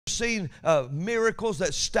seen miracles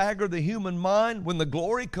that stagger the human mind? When the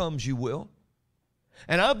glory comes, you will.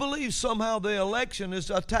 And I believe somehow the election is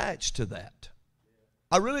attached to that.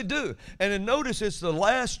 I really do. And then notice it's the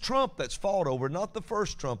last trump that's fought over, not the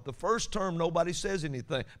first trump. The first term, nobody says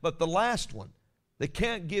anything. But the last one, they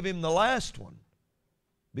can't give him the last one,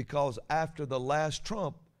 because after the last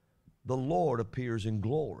trump, the Lord appears in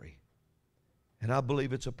glory. And I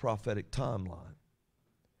believe it's a prophetic timeline.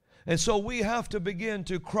 And so we have to begin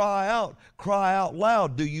to cry out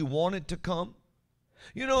loud. Do you want it to come?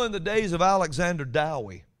 You know, in the days of Alexander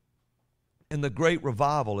Dowie and the great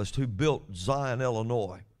revivalist who built Zion,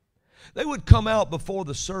 Illinois, they would come out before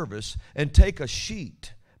the service and take a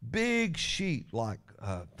sheet, big sheet like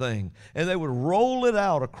thing, and they would roll it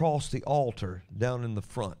out across the altar down in the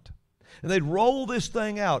front. And they'd roll this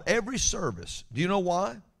thing out every service. Do you know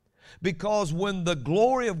why? Because when the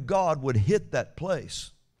glory of God would hit that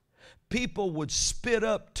place, people would spit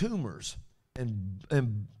up tumors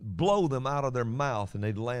and blow them out of their mouth, and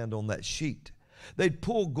they'd land on that sheet. They'd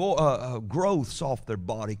pull growths off their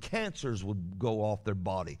body. Cancers would go off their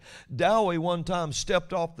body. Dowie one time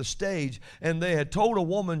stepped off the stage, and they had told a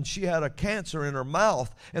woman she had a cancer in her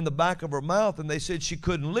mouth, in the back of her mouth, and they said she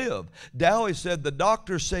couldn't live. Dowie said, the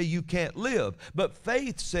doctors say you can't live, but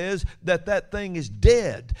faith says that that thing is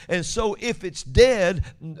dead. And so if it's dead,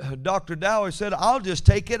 Dr. Dowie said, I'll just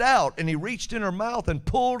take it out. And he reached in her mouth and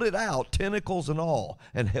pulled it out, tentacles and all,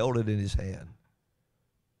 and held it in his hand.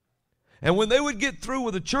 And when they would get through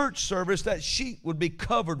with a church service, that sheet would be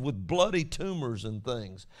covered with bloody tumors and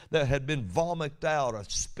things that had been vomited out or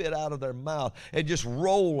spit out of their mouth, and just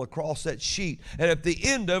roll across that sheet. And at the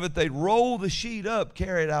end of it, they'd roll the sheet up,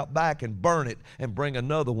 carry it out back, and burn it, and bring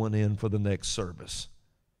another one in for the next service.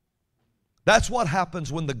 That's what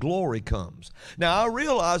happens when the glory comes. Now, I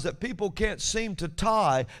realize that people can't seem to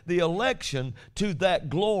tie the election to that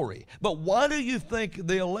glory. But why do you think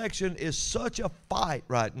the election is such a fight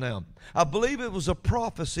right now? I believe it was a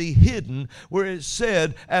prophecy hidden where it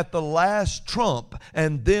said at the last trump,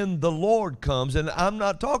 and then the Lord comes. And I'm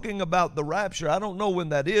not talking about the rapture. I don't know when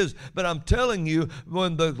that is, but I'm telling you,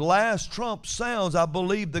 when the last trump sounds, I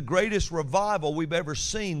believe the greatest revival we've ever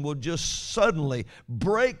seen will just suddenly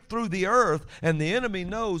break through the earth. And the enemy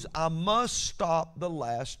knows, I must stop the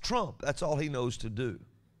last trump. That's all he knows to do.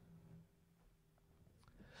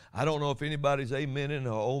 I don't know if anybody's amening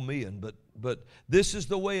or omeing, but this is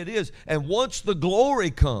the way it is. And once the glory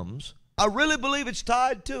comes, I really believe it's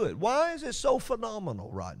tied to it. Why is it so phenomenal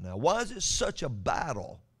right now? Why is it such a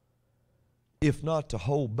battle, if not to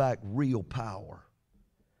hold back real power,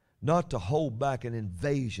 not to hold back an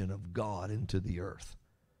invasion of God into the earth?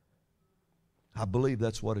 I believe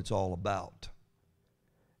that's what it's all about.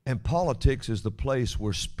 And politics is the place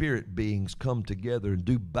where spirit beings come together and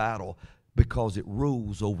do battle, because it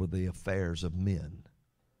rules over the affairs of men.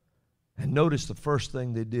 And notice the first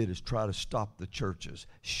thing they did is try to stop the churches,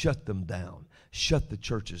 shut them down, shut the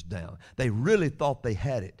churches down. They really thought they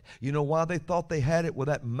had it. You know why they thought they had it? With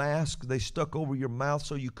that mask they stuck over your mouth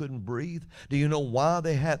so you couldn't breathe. Do you know why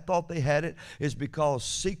they thought they had it? It's because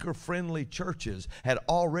seeker-friendly churches had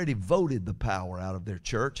already voted the power out of their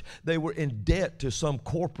church. They were in debt to some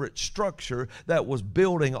corporate structure that was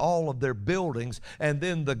building all of their buildings, and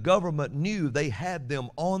then the government knew they had them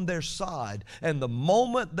on their side, and the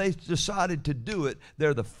moment they decided to do it,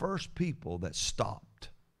 they're the first people that stopped.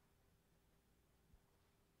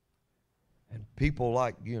 And people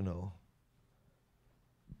like,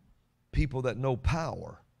 people that know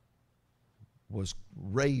power was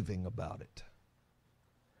raving about it.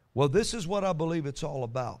 Well, this is what I believe it's all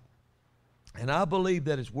about. And I believe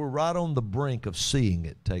that we're right on the brink of seeing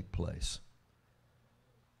it take place.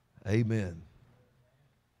 Amen.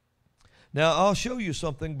 Now, I'll show you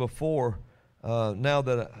something before, now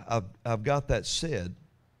that I've got that said.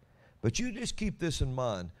 But you just keep this in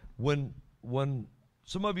mind. When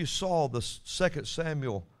some of you saw the 2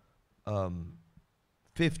 Samuel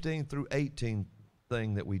 15 through 18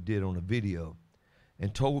 thing that we did on a video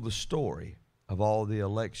and told the story of all the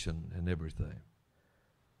election and everything.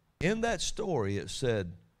 In that story it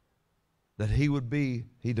said that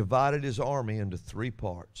he divided his army into 3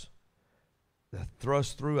 parts. That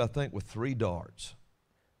thrust through, I think, with 3 darts.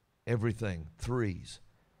 Everything, 3s.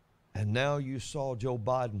 And now you saw Joe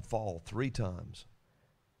Biden fall 3 times.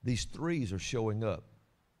 These 3s are showing up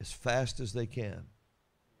as fast as they can.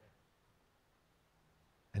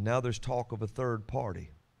 And now there's talk of a 3rd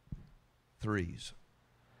party. 3s.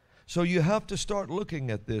 So you have to start looking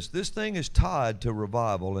at this. This thing is tied to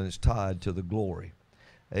revival, and it's tied to the glory.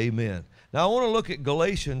 Amen. Now I want to look at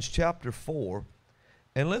Galatians chapter 4.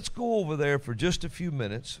 And let's go over there for just a few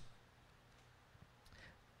minutes.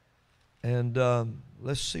 And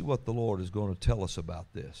let's see what the Lord is going to tell us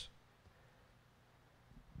about this.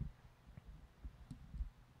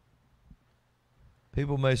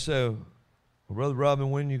 People may say, well, Brother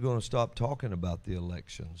Robin, when are you going to stop talking about the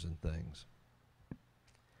elections and things?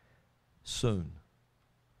 Soon.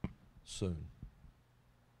 Soon.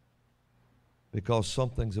 Because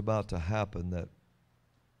something's about to happen that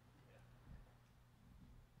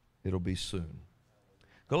it'll be soon.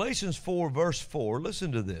 Galatians 4, verse 4,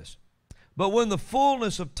 listen to this. But when the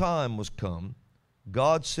fullness of time was come,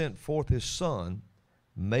 God sent forth his Son,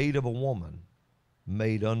 made of a woman,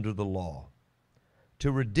 made under the law,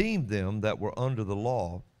 to redeem them that were under the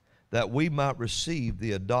law, that we might receive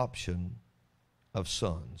the adoption of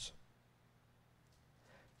sons.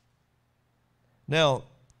 Now,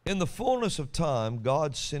 in the fullness of time,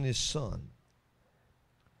 God sent his Son.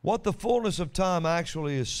 What the fullness of time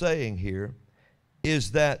actually is saying here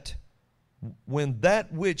is that when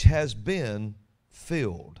that which has been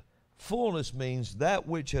filled, fullness means that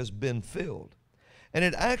which has been filled. And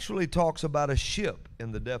it actually talks about a ship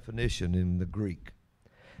in the definition in the Greek.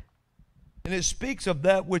 And it speaks of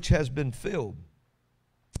that which has been filled.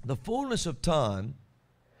 The fullness of time,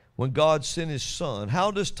 when God sent his Son, how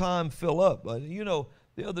does time fill up? You know,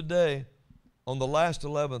 the other day, on the last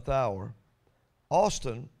 11th hour,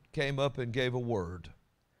 Austin came up and gave a word.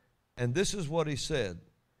 And this is what he said.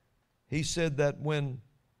 He said that when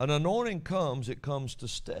an anointing comes, it comes to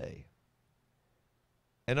stay.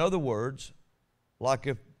 In other words, like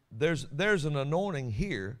if there's an anointing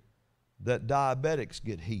here that diabetics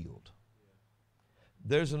get healed.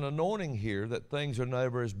 There's an anointing here that things are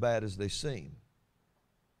never as bad as they seem.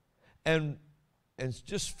 And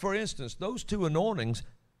just for instance, those two anointings,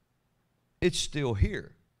 it's still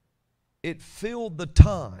here. It filled the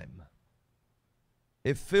time.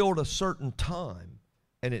 It filled a certain time,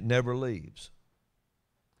 and it never leaves.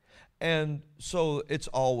 And so it's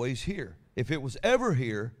always here. If it was ever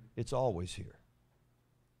here, it's always here.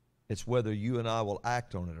 It's whether you and I will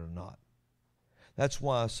act on it or not. That's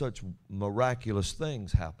why such miraculous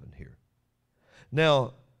things happen here.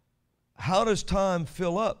 Now, how does time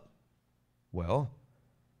fill up? Well,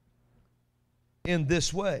 in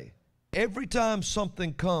this way. Every time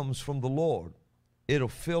something comes from the Lord, it'll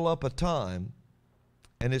fill up a time,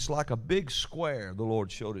 and it's like a big square. The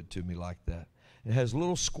Lord showed it to me like that. It has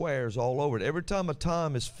little squares all over it. Every time a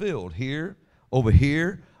time is filled, here, over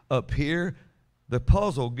here, up here, the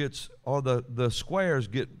puzzle gets, or the squares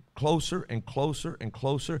get closer and closer and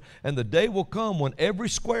closer, and the day will come when every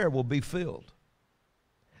square will be filled.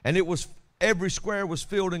 And every square was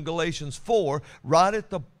filled in Galatians 4, right at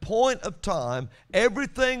the point of time,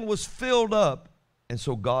 everything was filled up, and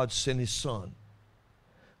so God sent his Son.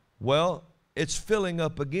 Well, it's filling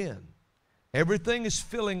up again. Everything is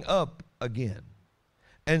filling up again.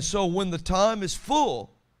 And so when the time is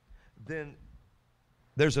full, then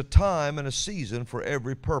there's a time and a season for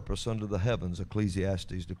every purpose under the heavens,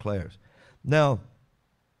 Ecclesiastes declares. Now,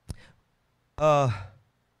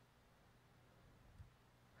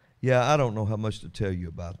 yeah, I don't know how much to tell you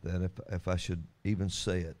about that, if I should even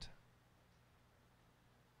say it.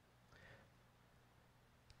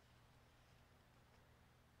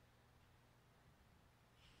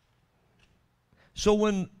 So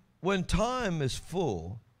when time is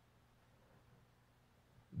full,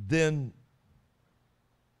 then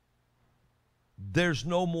there's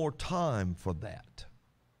no more time for that.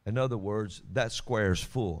 In other words, that square's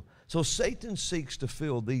full. So Satan seeks to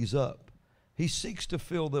fill these up. He seeks to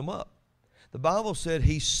fill them up. The Bible said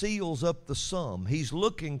he seals up the sum. He's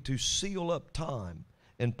looking to seal up time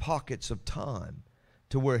and pockets of time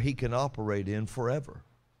to where he can operate in forever.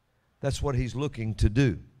 That's what he's looking to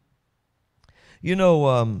do. You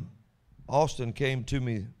know, Austin came to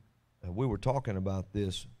me, we were talking about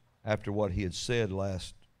this after what he had said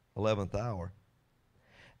last 11th hour.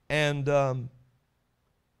 And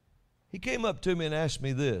he came up to me and asked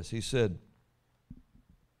me this. He said,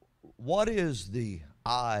 what is the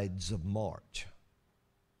Ides of March?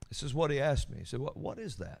 This is what he asked me. He said, what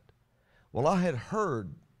is that? Well, I had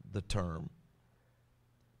heard the term,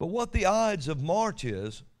 but what the Ides of March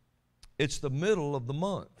is, it's the middle of the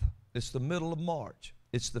month. It's the middle of March.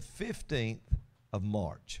 It's the 15th of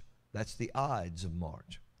March. That's the Ides of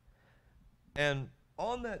March. And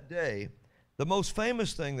on that day, the most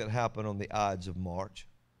famous thing that happened on the Ides of March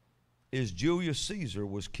is Julius Caesar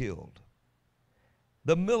was killed.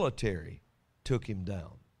 The military took him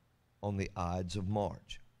down on the Ides of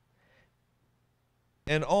March.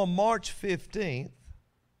 And on March 15th,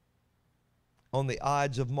 on the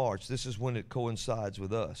Ides of March, this is when it coincides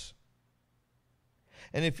with us.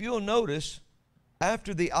 And if you'll notice,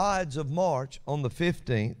 after the Ides of March on the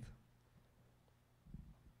 15th,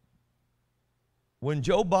 when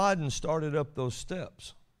Joe Biden started up those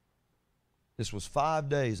steps, this was 5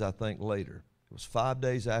 days, I think, later. It was 5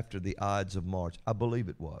 days after the Ides of March. I believe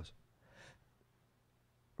it was.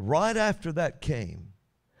 Right after that came,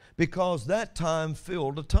 because that time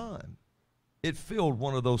filled a time. It filled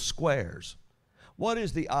one of those squares. What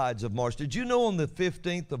is the Ides of March? Did you know on the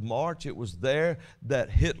 15th of March it was there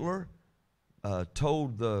that Hitler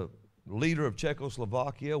told the leader of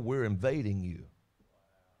Czechoslovakia, we're invading you.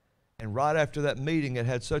 And right after that meeting, it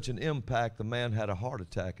had such an impact, the man had a heart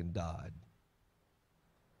attack and died.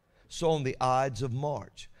 So on the Ides of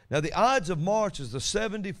March. Now the Ides of March is the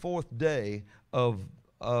 74th day of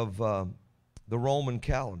the Roman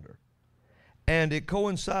calendar. And it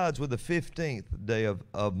coincides with the 15th day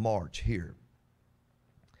of March here.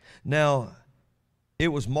 Now, it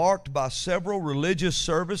was marked by several religious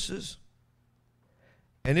services,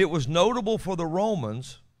 and it was notable for the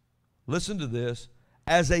Romans, listen to this,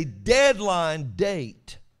 as a deadline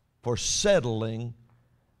date for settling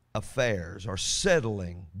affairs or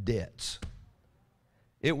settling debts.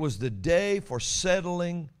 It was the day for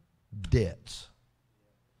settling debts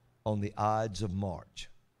on the Ides of March.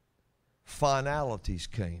 Finalities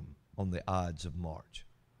came on the Ides of March.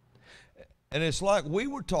 And it's like we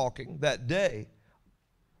were talking that day,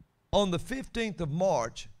 on the 15th of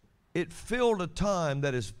March, it filled a time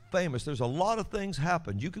that is famous. There's a lot of things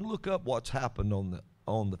happened. You can look up what's happened on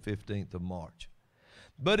the 15th of March.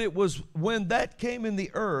 But it was when that came in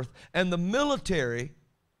the earth and the military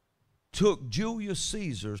took Julius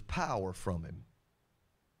Caesar's power from him.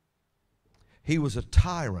 He was a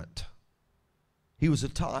tyrant. He was a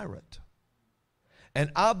tyrant.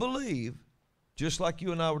 And I believe, just like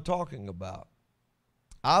you and I were talking about,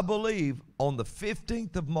 I believe on the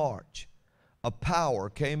 15th of March, a power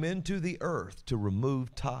came into the earth to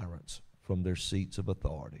remove tyrants from their seats of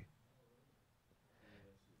authority.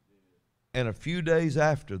 And a few days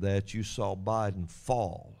after that, you saw Biden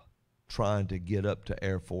fall trying to get up to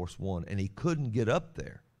Air Force One, and he couldn't get up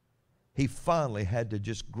there. He finally had to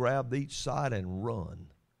just grab each side and run.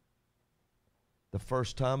 The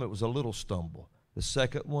first time it was a little stumble. The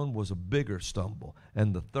second one was a bigger stumble.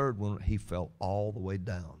 And the third one, he fell all the way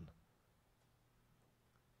down.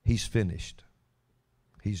 He's finished.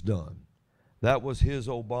 He's done. That was his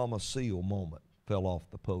Obama seal moment. Fell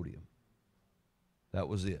off the podium. That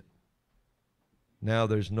was it. Now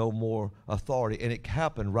there's no more authority. And it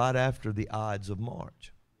happened right after the Ides of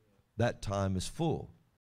March. That time is full.